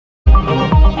नए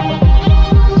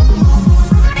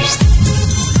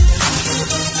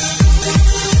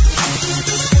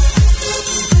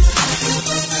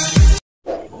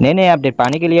नए अपडेट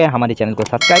पाने के लिए हमारे चैनल को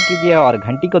सब्सक्राइब कीजिए और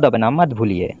घंटी को दबाना मत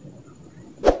भूलिए।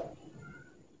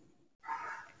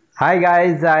 हाई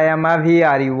गाइज आई एम अभी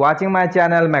are you watching my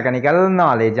channel mechanical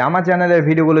knowledge. আমার চ্যানেলের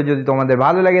ভিডিওগুলো যদি তোমাদের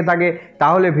ভালো লেগে থাকে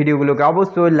তাহলে ভিডিওগুলোকে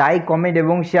অবশ্যই লাইক কমেন্ট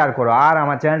এবং শেয়ার করো আর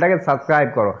আমার চ্যানেলটাকে সাবস্ক্রাইব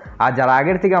করো। আর যারা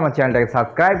আগের থেকে আমার চ্যানেলটাকে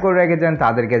সাবস্ক্রাইব করে রেখেছেন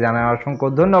তাদেরকে জানাই অসংখ্য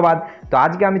ধন্যবাদ। তো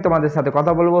আজকে আমি তোমাদের সাথে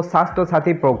কথা বলবো স্বাস্থ্য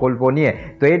সাথী প্রকল্প নিয়ে।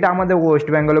 তো এটা আমাদের ওয়েস্ট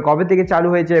বেঙ্গলে কবে থেকে চালু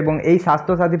হয়েছে এবং এই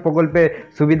স্বাস্থ্য সাথী প্রকল্পের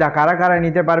সুবিধা কারা কারা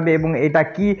নিতে পারবে এবং এটা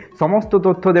কি সমস্ত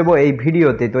তথ্য দেব এই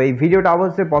ভিডিওতে। তো এই ভিডিওটা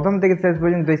অবশ্যই প্রথম থেকে শেষ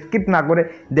পর্যন্ত স্কিপ না করে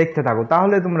দেখতে থাকো,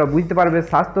 তাহলে তোমরা বুঝতে পারবে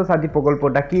স্বাস্থ্য সাথী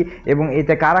প্রকল্পটা কি এবং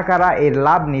এতে কারা কারা এর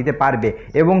লাভ নিতে পারবে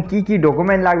এবং কি কি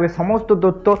ডকুমেন্ট লাগবে, সমস্ত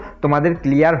তথ্য তোমাদের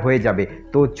ক্লিয়ার হয়ে যাবে।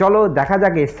 তো চলো দেখা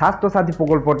যাক এই স্বাস্থ্য সাথী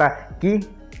প্রকল্পটা কি।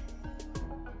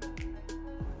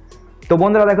 তো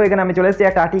বন্ধুরা দেখো, এখানে আমি চলে এসেছি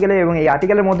একটা আর্টিকেলে এবং এই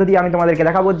আর্টিকেলের মধ্য দিয়ে আমি তোমাদেরকে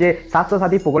দেখাবো যে স্বাস্থ্য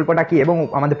সাথী প্রকল্পটা কি এবং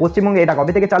আমাদের পশ্চিমবঙ্গে এটা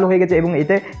কবে থেকে চালু হয়ে গেছে এবং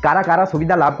এতে কারা কারা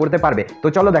সুবিধা লাভ করতে পারবে। তো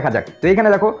চলো দেখা যাক। তো এখানে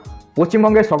দেখো,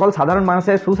 পশ্চিমবঙ্গের সকল সাধারণ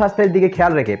মানুষের সুস্বাস্থ্যের দিকে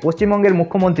খেয়াল রেখে পশ্চিমবঙ্গের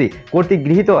মুখ্যমন্ত্রী কর্তৃক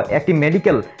গৃহীত একটি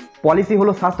মেডিকেল পলিসি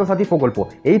হলো স্বাস্থ্য সাথী প্রকল্প।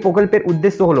 এই প্রকল্পের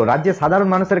উদ্দেশ্য হলো রাজ্যের সাধারণ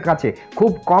মানুষের কাছে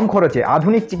খুব কম খরচে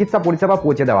আধুনিক চিকিৎসা পরিষেবা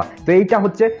পৌঁছে দেওয়া। তো এইটা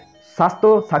হচ্ছে স্বাস্থ্য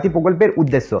সাথী প্রকল্পের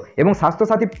উদ্দেশ্য এবং স্বাস্থ্য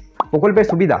সাথী প্রকল্পের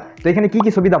সুবিধা। তো এখানে কি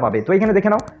কি সুবিধা পাবে, তো এখানে দেখে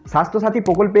নাও। স্বাস্থ্য সাথী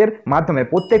প্রকল্পের মাধ্যমে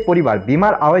প্রত্যেক পরিবার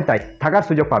বিমার আওতায় থাকার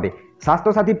সুযোগ পাবে।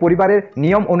 স্বাস্থ্যসাথী পরিবারের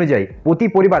নিয়ম অনুযায়ী প্রতি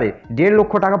পরিবারে 1.5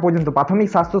 লক্ষ টাকা পর্যন্ত প্রাথমিক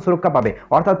স্বাস্থ্য সুরক্ষা পাবে,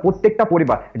 অর্থাৎ প্রত্যেকটা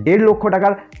পরিবার 1.5 লক্ষ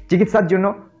টাকার চিকিৎসার জন্য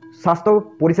স্বাস্থ্য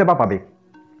পরিষেবা পাবে।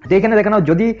 তো এখানে দেখে নাও,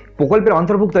 যদি প্রকল্পের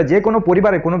অন্তর্ভুক্ত যে কোনো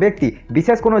পরিবারের কোনো ব্যক্তি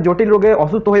বিশেষ কোনো জটিল রোগে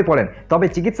অসুস্থ হয়ে পড়েন তবে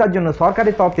চিকিৎসার জন্য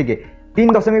সরকারের তরফ থেকে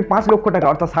 3.5 লক্ষ টাকা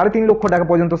অর্থাৎ 3.5 লক্ষ টাকা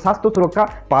পর্যন্ত স্বাস্থ্য সুরক্ষা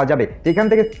পাওয়া যাবে। এখান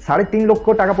থেকে 3.5 লক্ষ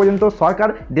টাকা পর্যন্ত সরকার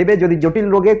দেবে যদি জটিল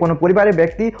রোগে কোনো পরিবারের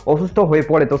ব্যক্তি অসুস্থ হয়ে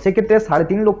পড়ে। তো সেক্ষেত্রে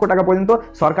 3.5 লক্ষ টাকা পর্যন্ত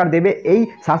সরকার দেবে এই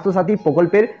স্বাস্থ্যসাথী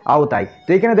প্রকল্পের আওতায়। তো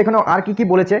এখানে দেখো আর কি কি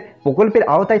বলেছে। প্রকল্পের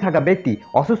আওতায় থাকা ব্যক্তি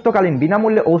অসুস্থকালীন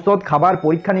বিনামূল্যে ঔষধ, খাবার,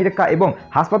 পরীক্ষা নিরীক্ষা এবং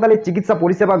হাসপাতালের চিকিৎসা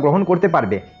পরিষেবা গ্রহণ করতে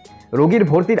পারবে। রোগীর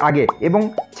ভর্তির আগে এবং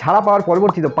ছাড়া পাওয়ার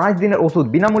পরবর্তীতে 5 দিনের ওষুধ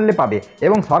বিনামূল্যে পাবে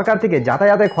এবং সরকার থেকে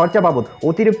যাতায়াতের খরচা বাবদ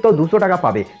অতিরিক্ত 200 টাকা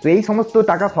পাবে। তো এই সমস্ত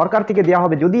টাকা সরকার থেকে দেওয়া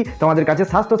হবে যদি তোমাদের কাছে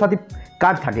স্বাস্থ্যসাথী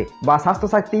কার্ড থাকে বা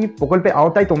স্বাস্থ্যসাথী প্রকল্পের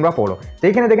আওতায় তোমরা পড়ো। তো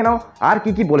এখানে দেখে নাও আর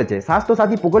কি কি বলেছে।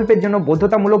 স্বাস্থ্যসাথী প্রকল্পের জন্য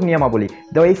বাধ্যতামূলক নিয়মাবলী।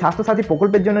 তো এই স্বাস্থ্যসাথী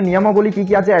প্রকল্পের জন্য নিয়মাবলী কি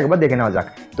কি আছে একবার দেখে নেওয়া যাক।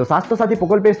 তো স্বাস্থ্যসাথী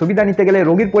প্রকল্পের সুবিধা নিতে গেলে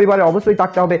রোগীর পরিবারে অবশ্যই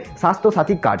থাকতে হবে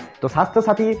স্বাস্থ্যসাথী কার্ড। তো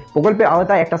স্বাস্থ্যসাথী প্রকল্পের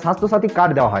আওতায় একটা স্বাস্থ্যসাথী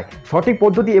কার্ড দেওয়া হয়। সঠিক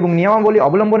পদ্ধতি এবং নিয়মাবলী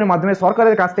অবলম্বনের মাধ্যমে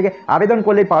সরকারের কাছ থেকে আবেদন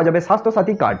করলেই পাওয়া যাবে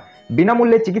স্বাস্থ্যসাথী কার্ড।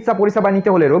 বিনামূল্যে চিকিৎসা পরিষেবা নিতে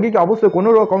হলে রোগীকে অবশ্যই কোনো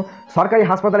রকম সরকারি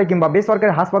হাসপাতালে কিংবা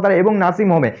বেসরকারি হাসপাতালে এবং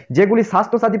নার্সিংহোমে যেগুলি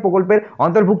স্বাস্থ্যসাথী প্রকল্পের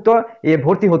অন্তর্ভুক্ত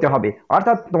ভর্তি হতে হবে।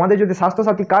 অর্থাৎ তোমাদের যদি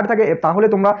স্বাস্থ্যসাথী কার্ড থাকে তাহলে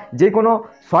তোমরা যে কোনো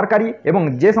সরকারি এবং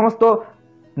যে সমস্ত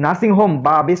নার্সিংহোম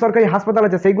বা বেসরকারি হাসপাতাল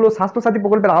আছে সেইগুলো স্বাস্থ্যসাথী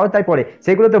প্রকল্পের আওতায় পড়ে,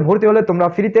 সেগুলোতে ভর্তি হলে তোমরা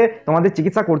ফ্রিতে তোমাদের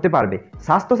চিকিৎসা করতে পারবে।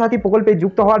 স্বাস্থ্যসাথী প্রকল্পে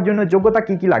যুক্ত হওয়ার জন্য যোগ্যতা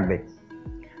কি কি লাগবে।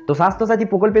 তো স্বাস্থ্যসাথী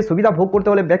প্রকল্পের সুবিধা ভোগ করতে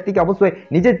হলে ব্যক্তিকে অবশ্যই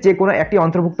নিজের যে কোনো একটি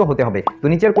অন্তর্ভুক্ত হতে হবে। তো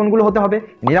নিচের কোনগুলো হতে হবে।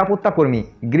 নিরাপত্তা কর্মী,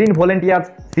 green volunteers,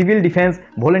 civil defence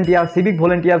volunteer, civic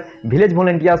volunteers, village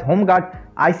volunteers, home guard,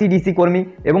 ICDC কর্মী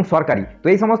এবং সরকারি। তো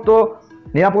এই সমস্ত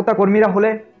নিরাপত্তা কর্মীরা হলে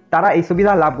তারা এই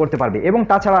সুবিধা লাভ করতে পারবে। এবং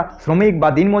তাছাড়া শ্রমিক বা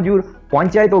দিনমজুর,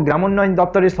 পঞ্চায়েত ও গ্রামোন্নয়ন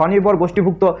দপ্তরের স্বনির্ভর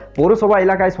গোষ্ঠীভুক্ত, পৌরসভা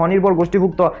এলাকায় স্বনির্ভর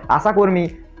গোষ্ঠীভুক্ত আশাকর্মী,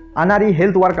 আনারি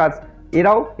হেলথ ওয়ার্কার্স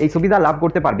এরাও এই সুবিধা লাভ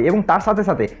করতে পারবে। এবং তার সাথে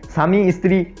সাথে স্বামী,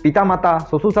 স্ত্রী, পিতামাতা,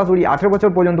 শ্বশুর শাশুড়ি 18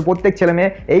 বছর পর্যন্ত প্রত্যেক ছেলে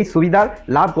মেয়ে এই সুবিধার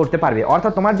লাভ করতে পারবে।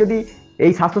 অর্থাৎ তোমার যদি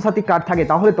এই স্বাস্থ্যসাথী কার্ড থাকে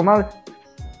তাহলে তোমার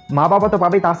মা বাবা তো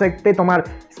পাবেই, তার সাথে তোমার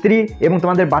স্ত্রী এবং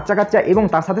তোমাদের বাচ্চা কাচ্চা এবং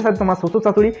তার সাথে সাথে তোমার শ্বশুর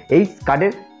শাশুড়ি এই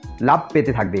কার্ডের লাভ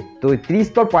পেতে থাকবে। তো 30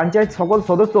 স্তর পঞ্চায়েত সকল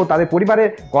সদস্য তাদের পরিবারের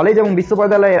কলেজ এবং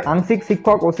বিশ্ববিদ্যালয়ের আংশিক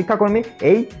শিক্ষক ও শিক্ষাকর্মী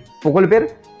এই প্রকল্পের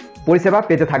পরিষেবা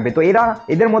পেতে থাকবে। তো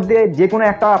এদের মধ্যে যে কোনো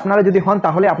একটা আপনারা যদি হন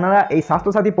তাহলে আপনারা এই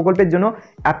স্বাস্থ্যসাথী প্রকল্পের জন্য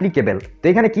অ্যাপ্লিকেবল। তো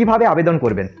এখানে কিভাবে আবেদন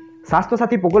করবেন।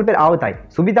 স্বাস্থ্যসাথী প্রকল্পের আওতায়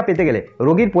সুবিধা পেতে গেলে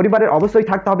রোগীর পরিবারের অবশ্যই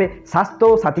থাকতে হবে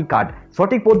স্বাস্থ্যসাথী কার্ড।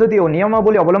 সঠিক পদ্ধতি ও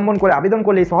নিয়মাবলী অবলম্বন করে আবেদন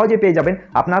করলে সহজে পেয়ে যাবেন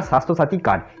আপনার স্বাস্থ্যসাথী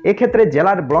কার্ড। এক্ষেত্রে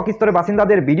জেলার ব্লক স্তরের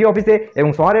বাসিন্দাদের বিডিও অফিসে এবং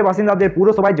শহরের বাসিন্দাদের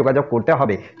পুরসভায় যোগাযোগ করতে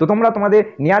হবে। তো তোমরা তোমাদের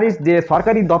নিয়ারেস্ট যে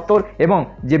সরকারি দপ্তর এবং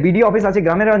যে বিডিও অফিস আছে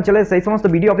গ্রামের অঞ্চলে সেই সমস্ত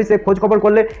বিডিও অফিসে খোঁজ খবর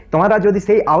করলে তোমরা যদি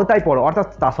সেই আওতায় পড়ো, অর্থাৎ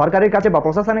সরকারের কাছে বা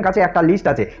প্রশাসনের কাছে একটা লিস্ট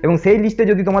আছে এবং সেই লিস্টে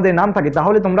যদি তোমাদের নাম থাকে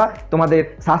তাহলে তোমরা তোমাদের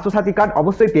স্বাস্থ্যসাথী কার্ড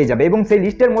অবশ্যই পেয়ে যাবে। এবং সেই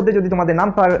লিস্টের মধ্যে যদি তোমাদের নাম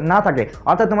না থাকে,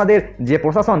 অর্থাৎ তোমাদের যে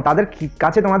প্রশাসন তাদের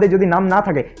কাছে তোমাদের যদি নাম না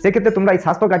থাকে, সেক্ষেত্রে তোমরা এই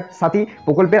স্বাস্থ্যসাথী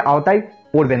প্রকল্পের আওতায়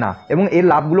পড়বে না এবং এর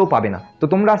লাভগুলোও পাবে না। তো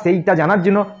তোমরা সেইটা জানার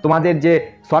জন্য তোমাদের যে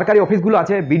সরকারি অফিসগুলো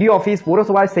আছে, বিডিও অফিস,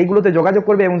 পৌরসভায়, সেইগুলোতে যোগাযোগ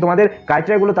করবে এবং তোমাদের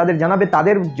ক্রাইটেরিয়াগুলো তাদের জানাবে।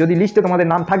 তাদের যদি লিস্টে তোমাদের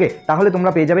নাম থাকে তাহলে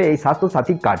তোমরা পেয়ে যাবে এই স্বাস্থ্য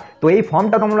সাথী কার্ড। তো এই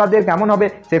ফর্মটা তোমাদের কেমন হবে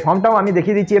সেই ফর্মটাও আমি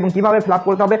দেখিয়ে দিচ্ছি এবং কীভাবে ফিল আপ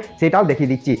করতে হবে সেটাও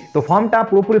দেখিয়ে দিচ্ছি। তো ফর্মটা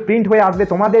পুরোপুরি প্রিন্ট হয়ে আসবে,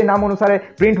 তোমাদের নাম অনুসারে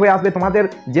প্রিন্ট হয়ে আসবে। তোমাদের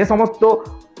যে সমস্ত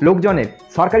লোকজনের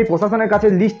সরকারি প্রশাসনের কাছে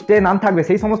লিস্টে নাম থাকবে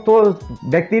সেই সমস্ত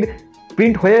ব্যক্তির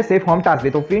প্রিন্ট হয়ে সেই ফর্মটা আসবে।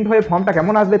 তো প্রিন্ট হয়ে ফর্মটা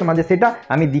কেমন আসবে তোমাদের সেটা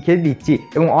আমি দেখিয়ে দিচ্ছি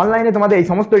এবং অনলাইনে তোমাদের এই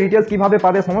সমস্ত ডিটেলস কীভাবে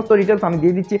পাবে সমস্ত ডিটেলস আমি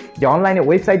দিয়ে দিচ্ছি, যে অনলাইনে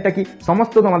ওয়েবসাইটটা কি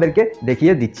সমস্ত তোমাদেরকে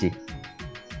দেখিয়ে দিচ্ছি।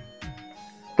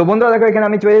 তো বন্ধুরা দেখো, এখানে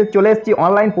আমি চলে এসেছি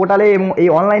অনলাইন পোর্টালে এবং এই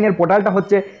অনলাইনের পোর্টালটা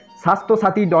হচ্ছে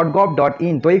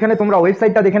swasthyasathi.gov.in। তো এখানে তোমরা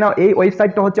ওয়েবসাইটটা দেখে নাও। এই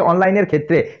ওয়েবসাইটটা হচ্ছে অনলাইনের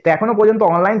ক্ষেত্রে, তো এখনো পর্যন্ত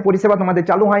অনলাইন পরিষেবা তোমাদের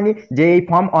চালু হয়নি যে এই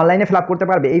ফর্ম অনলাইনে ফিল আপ করতে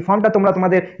পারবে। এই ফর্মটা তোমরা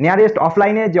তোমাদের নিয়ারেস্ট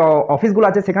অফলাইনে যে অফিসগুলো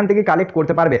আছে সেখান থেকে কালেক্ট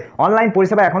করতে পারবে। অনলাইন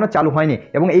পরিষেবা এখনো চালু হয়নি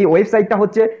এবং এই ওয়েবসাইটটা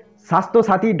হচ্ছে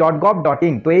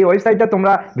swasthyasathi.gov.in। তো এই ওয়েবসাইটটা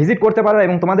তোমরা ভিজিট করতে পারো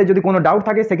এবং তোমাদের যদি কোনো ডাউট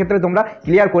থাকে সেক্ষেত্রে তোমরা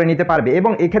ক্লিয়ার করে নিতে পারবে।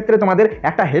 এবং এক্ষেত্রে তোমাদের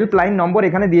একটা হেল্পলাইন নম্বর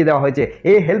এখানে দিয়ে দেওয়া হয়েছে।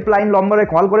 এই হেল্পলাইন নম্বরে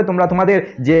কল করে তোমরা তোমাদের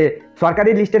যে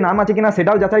সরকারি লিস্টে নাম আছে কিনা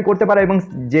সেটাও যাচাই করতে পারো এবং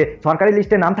যে সরকারি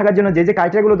লিস্টে নাম থাকার জন্য যে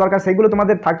ক্রাইটেরিয়াগুলো দরকার সেগুলো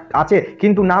তোমাদের আছে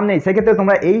কিন্তু নাম নেই, সেক্ষেত্রে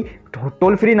তোমরা এই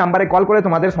টোল ফ্রি নাম্বারে কল করে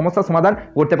তোমাদের সমস্যার সমাধান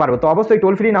করতে পারো। তো অবশ্যই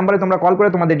টোল ফ্রি নাম্বারে তোমরা কল করে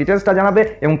তোমাদের ডিটেলসটা জানাবে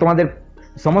এবং তোমাদের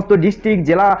সমস্ত ডিস্ট্রিক্ট,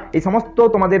 জেলা এই সমস্ত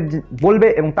তোমাদের বলবে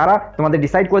এবং তারা তোমাদের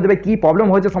ডিসাইড করে দেবে কী প্রবলেম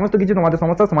হয়েছে, সমস্ত কিছু তোমাদের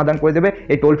সমস্যার সমাধান করে দেবে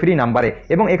এই টোল ফ্রি নাম্বারে।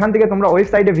 এবং এখান থেকে তোমরা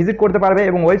ওয়েবসাইটে ভিজিট করতে পারবে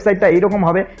এবং ওয়েবসাইটটা এইরকম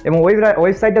হবে এবং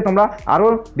ওয়েবসাইটে তোমরা আরও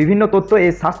বিভিন্ন তথ্য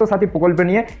এই স্বাস্থ্যসাথী প্রকল্প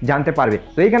নিয়ে জানতে পারবে।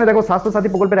 তো এইখানে দেখো স্বাস্থ্যসাথী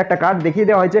প্রকল্পের একটা কার্ড দেখিয়ে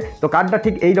দেওয়া হয়েছে। তো কার্ডটা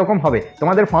ঠিক এইরকম হবে,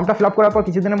 তোমাদের ফর্মটা ফিল আপ করার পর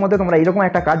কিছুদিনের মধ্যে তোমরা এইরকম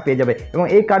একটা কার্ড পেয়ে যাবে এবং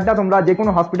এই কার্ডটা তোমরা যে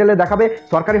কোনো হসপিটালে দেখাবে,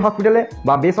 সরকারি হসপিটালে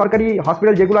বা বেসরকারি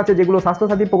হসপিটাল যেগুলো আছে যেগুলো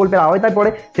স্বাস্থ্যসাথী প্রকল্পের আওতায় পড়ে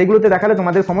সেগুলোতে দেখালে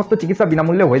তোমাদের সমস্ত চিকিৎসা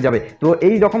বিনামূল্যে হয়ে যাবে। তো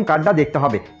এই রকম কার্ডটা দেখতে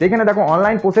হবে। তো এখানে দেখো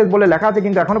অনলাইন প্রসেস বলে লেখা আছে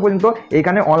কিন্তু এখনো পর্যন্ত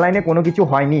এখানে অনলাইনে কোনো কিছু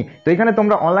হয়নি। তো এখানে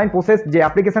তোমরা অনলাইন প্রসেস যে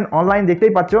অ্যাপ্লিকেশন অনলাইন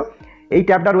দেখতেই পাচ্ছ, এই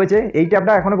ট্যাবটা রয়েছে, এই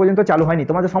ট্যাবটা এখনো পর্যন্ত চালু হয়নি।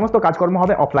 তোমাদের সমস্ত কাজকর্ম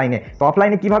হবে অফলাইনে। তো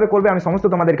অফলাইনে কীভাবে করবে আমি সমস্ত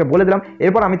তোমাদেরকে বলে দিলাম।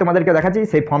 এরপর আমি তোমাদেরকে দেখাচ্ছি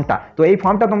সেই ফর্মটা। তো এই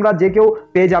ফর্মটা তোমরা যে কেউ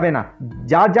পেয়ে যাবে না,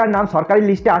 যার যার নাম সরকারি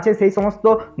লিস্টে আছে সেই সমস্ত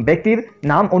ব্যক্তির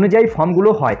নাম অনুযায়ী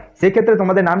ফর্মগুলো হয়। সেক্ষেত্রে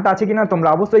তোমাদের নামটা আছে কিনা তোমরা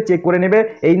অবশ্যই চেক করে নেবে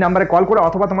এই নাম্বারে কল করে,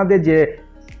 অথবা তোমাদের যে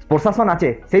প্রশাসন আছে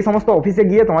সেই সমস্ত অফিসে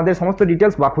গিয়ে তোমাদের সমস্ত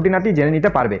ডিটেলস বা খুঁটিনাটি জেনে নিতে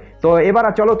পারবে। তো এবার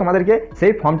চলো তোমাদেরকে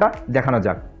সেই ফর্মটা দেখানো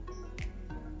যাক।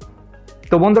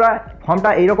 তো বন্ধুরা ফর্মটা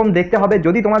এইরকম দেখতে হবে।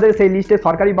 যদি তোমাদের সেই লিস্টে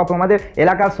সরকারি বা তোমাদের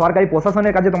এলাকার সরকারি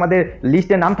প্রশাসনের কাছে তোমাদের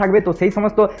লিস্টে নাম থাকবে তো সেই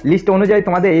সমস্ত লিস্ট অনুযায়ী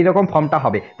তোমাদের এইরকম ফর্মটা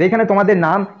হবে। তো এখানে তোমাদের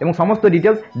নাম এবং সমস্ত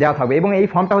ডিটেলস দেওয়া থাকবে এবং এই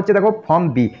ফর্মটা হচ্ছে দেখো ফর্ম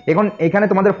বি। এখন এখানে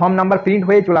তোমাদের ফর্ম নাম্বার প্রিন্ট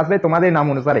হয়ে চলে আসবে তোমাদের নাম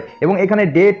অনুসারে এবং এখানে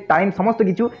ডেট টাইম সমস্ত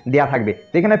কিছু দেওয়া থাকবে।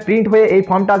 তো এখানে প্রিন্ট হয়ে এই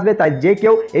ফর্মটা আসবে, তাই যে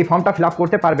কেউ এই ফর্মটা ফিল আপ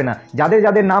করতে পারবে না। যাদের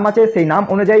যাদের নাম আছে সেই নাম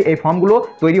অনুযায়ী এই ফর্মগুলো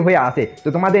তৈরি হয়ে আসে। তো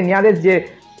তোমাদের নিয়ারেস্ট যে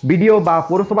বিডিও বা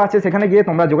পৌরসভা আছে সেখানে গিয়ে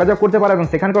তোমরা যোগাযোগ করতে পারো এবং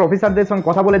সেখানকার অফিসারদের সঙ্গে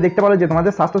কথা বলে দেখতে পারো যে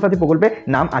তোমাদের স্বাস্থ্যসাথী প্রকল্পে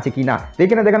নাম আছে কি না। তো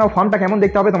এখানে দেখে নাও ফর্মটা কেমন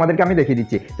দেখতে হবে তোমাদেরকে আমি দেখিয়ে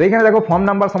দিচ্ছি। তো এখানে দেখো ফর্ম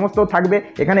নাম্বার সমস্ত থাকবে,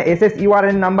 এখানে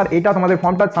SSURN নাম্বার, এটা তোমাদের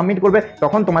ফর্মটা সাবমিট করবে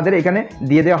তখন তোমাদের এখানে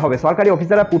দিয়ে দেওয়া হবে, সরকারি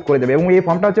অফিসাররা পুট করে দেবে এবং এই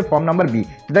ফর্মটা হচ্ছে ফর্ম নাম্বার বি।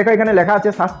 তো দেখো এখানে লেখা আছে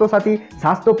স্বাস্থ্যসাথী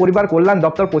স্বাস্থ্য পরিবার কল্যাণ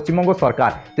দপ্তর পশ্চিমবঙ্গ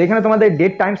সরকার। তো এখানে তোমাদের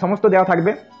ডেট টাইম সমস্ত দেওয়া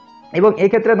থাকবে এবং এই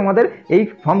ক্ষেত্রে তোমাদের এই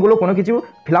ফর্মগুলো কোনো কিছু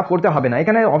ফিল আপ করতে হবে না,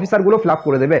 এখানে অফিসারগুলো ফিল আপ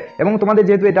করে দেবে এবং তোমাদের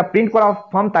যেহেতু এটা প্রিন্ট করা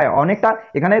ফর্ম তাই অনেকটা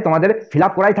এখানে তোমাদের ফিল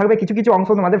আপ করাই থাকবে, কিছু কিছু অংশ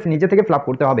তোমাদের নিজে থেকে ফিল আপ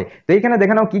করতে হবে। তো এইখানে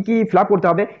দেখে নাও কী কী ফিল আপ করতে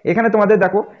হবে। এখানে তোমাদের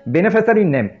দেখো বেনিফিশিয়ারি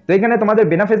নেম, তো এখানে তোমাদের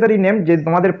বেনিফিশিয়ারি নেম যে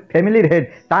তোমাদের ফ্যামিলির হেড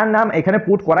তার নাম এখানে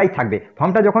পুট করাই থাকবে।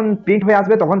 ফর্মটা যখন প্রিন্ট হয়ে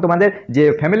আসবে তখন তোমাদের যে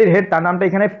ফ্যামিলির হেড তার নামটা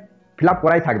এখানে ফিল আপ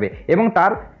করাই থাকবে এবং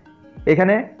তার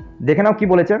এখানে দেখে নাও কি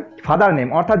বলেছে ফাদার নেম,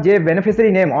 অর্থাৎ যে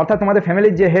বেনিফিশিয়ারি নেম অর্থাৎ তোমাদের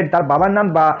ফ্যামিলির যে হেড তার বাবার নাম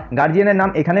বা গার্জিয়ানের নাম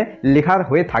এখানে লেখা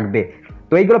হয়ে থাকবে।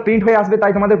 তো এইগুলো প্রিন্ট হয়ে আসবে,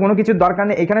 তাই তোমাদের কোনো কিছুর দরকার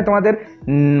নেই। এখানে তোমাদের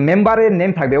মেম্বারের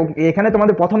নেম থাকবে, এখানে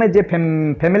তোমাদের প্রথমে যে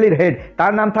ফ্যামিলির হেড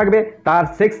তার নাম থাকবে, তার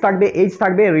সেক্স থাকবে, এজ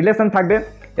থাকবে, রিলেশন থাকবে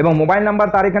এবং মোবাইল নাম্বার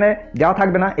তার এখানে দেওয়া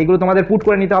থাকবে না, এগুলো তোমাদের পুট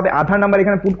করে নিতে হবে। আধার নাম্বার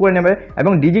এখানে পুট করে নেবে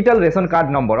এবং ডিজিটাল রেশন কার্ড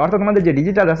নম্বর অর্থাৎ তোমাদের যে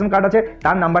ডিজিটাল রেশন কার্ড আছে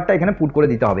তার নাম্বারটা এখানে পুট করে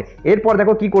দিতে হবে। এরপর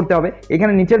দেখো কি করতে হবে,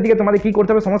 এখানে নিচের দিকে তোমাদের কি করতে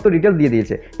হবে সমস্ত ডিটেলস দিয়ে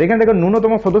দিয়েছে। তো এখানে দেখো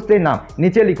ন্যূনতম সদস্যের নাম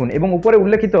নিচে লিখুন এবং উপরে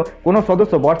উল্লেখিত কোনো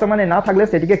সদস্য বর্তমানে না থাকলে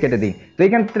সেটিকে কেটে দিন। তো এই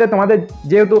ক্ষেত্রে তোমাদের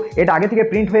যেহেতু এটা আগে থেকে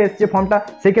প্রিন্ট হয়ে এসছে ফর্মটা,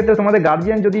 সেই ক্ষেত্রে তোমাদের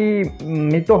গার্জিয়ান যদি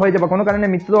মৃত্যু হয়ে যায় বা কোনো কারণে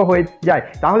মৃত্যু হয়ে যায়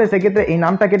তাহলে সেক্ষেত্রে এই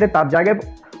নামটা কেটে তার জায়গায়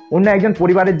অন্য একজন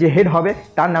পরিবারের যে হেড হবে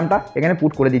তার নামটা এখানে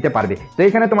পুট করে দিতে পারবে। তো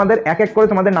এখানে তোমাদের এক এক করে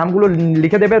তোমাদের নামগুলো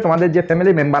লিখে দেবে তোমাদের যে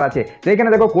ফ্যামিলি মেম্বার আছে। তো এখানে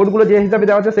দেখো কোডগুলো যে হিসাবে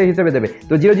দেওয়া আছে সেই হিসেবে দেবে।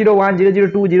 তো 001,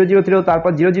 002, 003,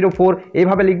 তারপর 004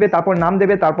 এইভাবে লিখবে, তারপর নাম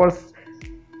দেবে, তারপর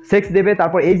সেক্স দেবে,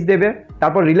 তারপর এজ দেবে,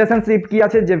 তারপর রিলেশনশিপ কি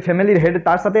আছে যে ফ্যামিলির হেড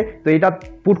তার সাথে, তো এটা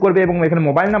পুট করবে এবং এখানে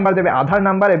মোবাইল নাম্বার দেবে, আধার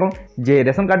নাম্বার এবং যে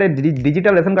রেশন কার্ডের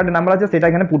ডিজিটাল রেশন কার্ডের নাম্বার আছে সেটা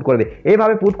এখানে পুট করবে।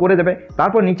 এইভাবে পুট করে দেবে।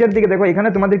 তারপর নিচের দিকে দেখো এখানে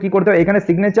তোমাদের কি করতে হবে, এখানে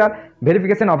সিগনেচার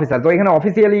ভেরিফিকেশন অফিসার, তো এখানে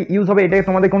অফিসিয়ালি ইউজ হবে, এটা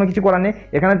তোমাদের কোনো কিছু করার নেই।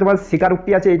 এখানে তোমার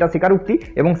স্বীকারোক্তি আছে, এটা স্বীকারোক্তি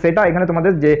এবং সেটা এখানে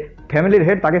তোমাদের যে ফ্যামিলির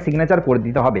হেড তাকে সিগনেচার করে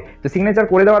দিতে হবে। তো সিগনেচার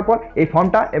করে দেওয়ার পর এই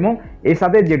ফর্মটা এবং এর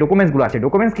সাথে যে ডকুমেন্টসগুলো আছে,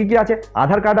 ডকুমেন্টস কী কী আছে,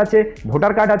 আধার কার্ড আছে,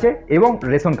 ভোটার কার্ড আছে এবং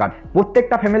রেশন কার্ড।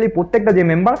 প্রত্যেকটা ফ্যামিলি, প্রত্যেকটা যে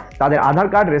মেম্বার তাদের আধার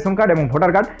কার্ড, রেশন কার্ড এবং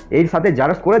ভোটার কার্ড এর সাথে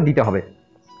জেরক্স করে দিতে হবে।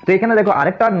 তো এখানে দেখো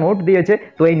আরেকটা নোট দিয়েছে,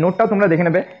 তো এই নোটটাও তোমরা দেখে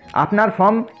নেবে। আপনার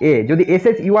ফর্ম এ যদি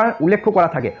SSUR উল্লেখ করা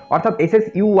থাকে, অর্থাৎ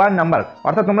SSUR নাম্বার,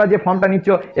 অর্থাৎ তোমরা যে ফর্মটা নিচ্ছ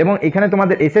এবং এখানে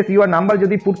তোমাদের SSUR নাম্বার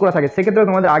যদি পুট করা থাকে, সেক্ষেত্রে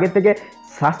তোমাদের আগের থেকে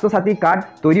স্বাস্থ্যসাথী কার্ড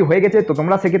তৈরি হয়ে গেছে। তো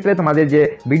তোমরা সেক্ষেত্রে তোমাদের যে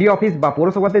বিডিও অফিস বা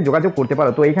পৌরসভাতে যোগাযোগ করতে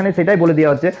পারো। তো এখানে সেটাই বলে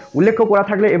দেওয়া হচ্ছে, উল্লেখ করা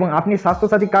থাকলে এবং আপনি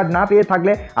স্বাস্থ্যসাথী কার্ড না পেয়ে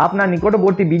থাকলে আপনার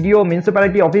নিকটবর্তী বিডিও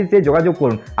মিউনিসিপ্যালিটি অফিসে যোগাযোগ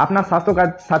করুন আপনার স্বাস্থ্য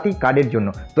সাথী কার্ডের জন্য।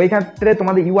 তো এই ক্ষেত্রে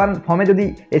তোমাদের ইউআর ফর্মে যদি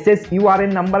SSUR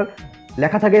এর নাম্বার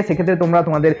লেখা থাকে, সেক্ষেত্রে তোমরা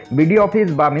তোমাদের বিডিও অফিস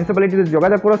বা মিউনিসিপ্যালিটিতে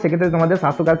যোগাযোগ করো, সেক্ষেত্রে তোমাদের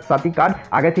স্বাস্থ্য সাথী কার্ড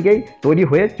আগে থেকেই তৈরি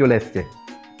হয়ে চলে এসছে।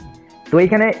 তো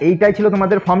এইখানে এইটাই ছিল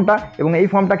তোমাদের ফর্মটা এবং এই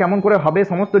ফর্মটা কেমন করে হবে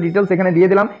সমস্ত ডিটেলস এখানে দিয়ে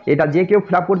দিলাম। এটা যে কেউ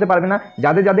ফিল আপ করতে পারবে না,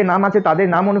 যাদের যাদের নাম আছে তাদের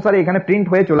নাম অনুসারে এখানে প্রিন্ট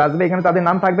হয়ে চলে আসবে, এখানে তাদের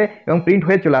নাম থাকবে এবং প্রিন্ট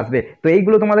হয়ে চলে আসবে। তো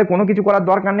এইগুলো তোমাদের কোনো কিছু করার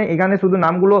দরকার নেই, এখানে শুধু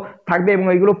নামগুলো থাকবে এবং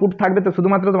এইগুলো পুট থাকবে। তো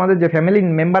শুধুমাত্র তোমাদের যে ফ্যামিলি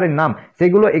মেম্বারের নাম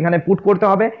সেইগুলো এখানে পুট করতে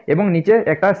হবে এবং নিচে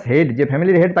একটা হেড, যে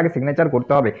ফ্যামিলির হেড তাকে সিগনেচার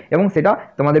করতে হবে এবং সেটা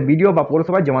তোমাদের বিডিও বা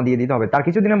পৌরসভায় জমা দিয়ে দিতে হবে। তার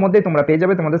কিছুদিনের মধ্যেই তোমরা পেয়ে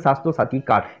যাবে তোমাদের স্বাস্থ্যসাথী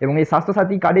কার্ড এবং এই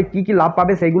স্বাস্থ্যসাথী কার্ডে কী কী লাভ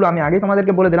পাবে সেইগুলো আমি আগেই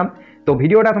তোমাদেরকে বলে দিলাম। তো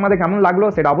ভিডিওটা তোমাদের কেমন লাগলো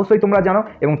সেটা অবশ্যই তোমরা জানো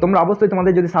এবং তোমরা অবশ্যই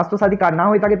তোমাদের যদি স্বাস্থ্যসাথী কার্ড না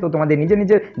হয়ে থাকে তো তোমাদের নিজের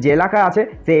নিজের যে এলাকা আছে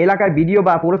সেই এলাকায় বিডিও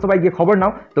বা পৌরসভায় গিয়ে খবর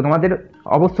নাও, তো তোমাদের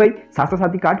অবশ্যই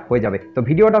স্বাস্থ্যসাথী কার্ড হয়ে যাবে। তো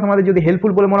ভিডিওটা তোমাদের যদি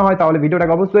হেল্পফুল বলে মনে হয় তাহলে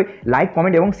ভিডিওটাকে অবশ্যই লাইক,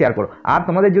 কমেন্ট এবং শেয়ার করো। আর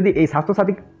তোমাদের যদি এই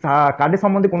স্বাস্থ্যসাথী কার্ডের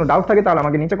সম্বন্ধে কোনো ডাউট থাকে তাহলে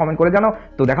আমাকে নিচে কমেন্ট করে জানাও।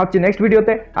 তো দেখা হচ্ছে নেক্সট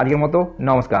ভিডিওতে। আজকের মতো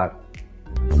নমস্কার।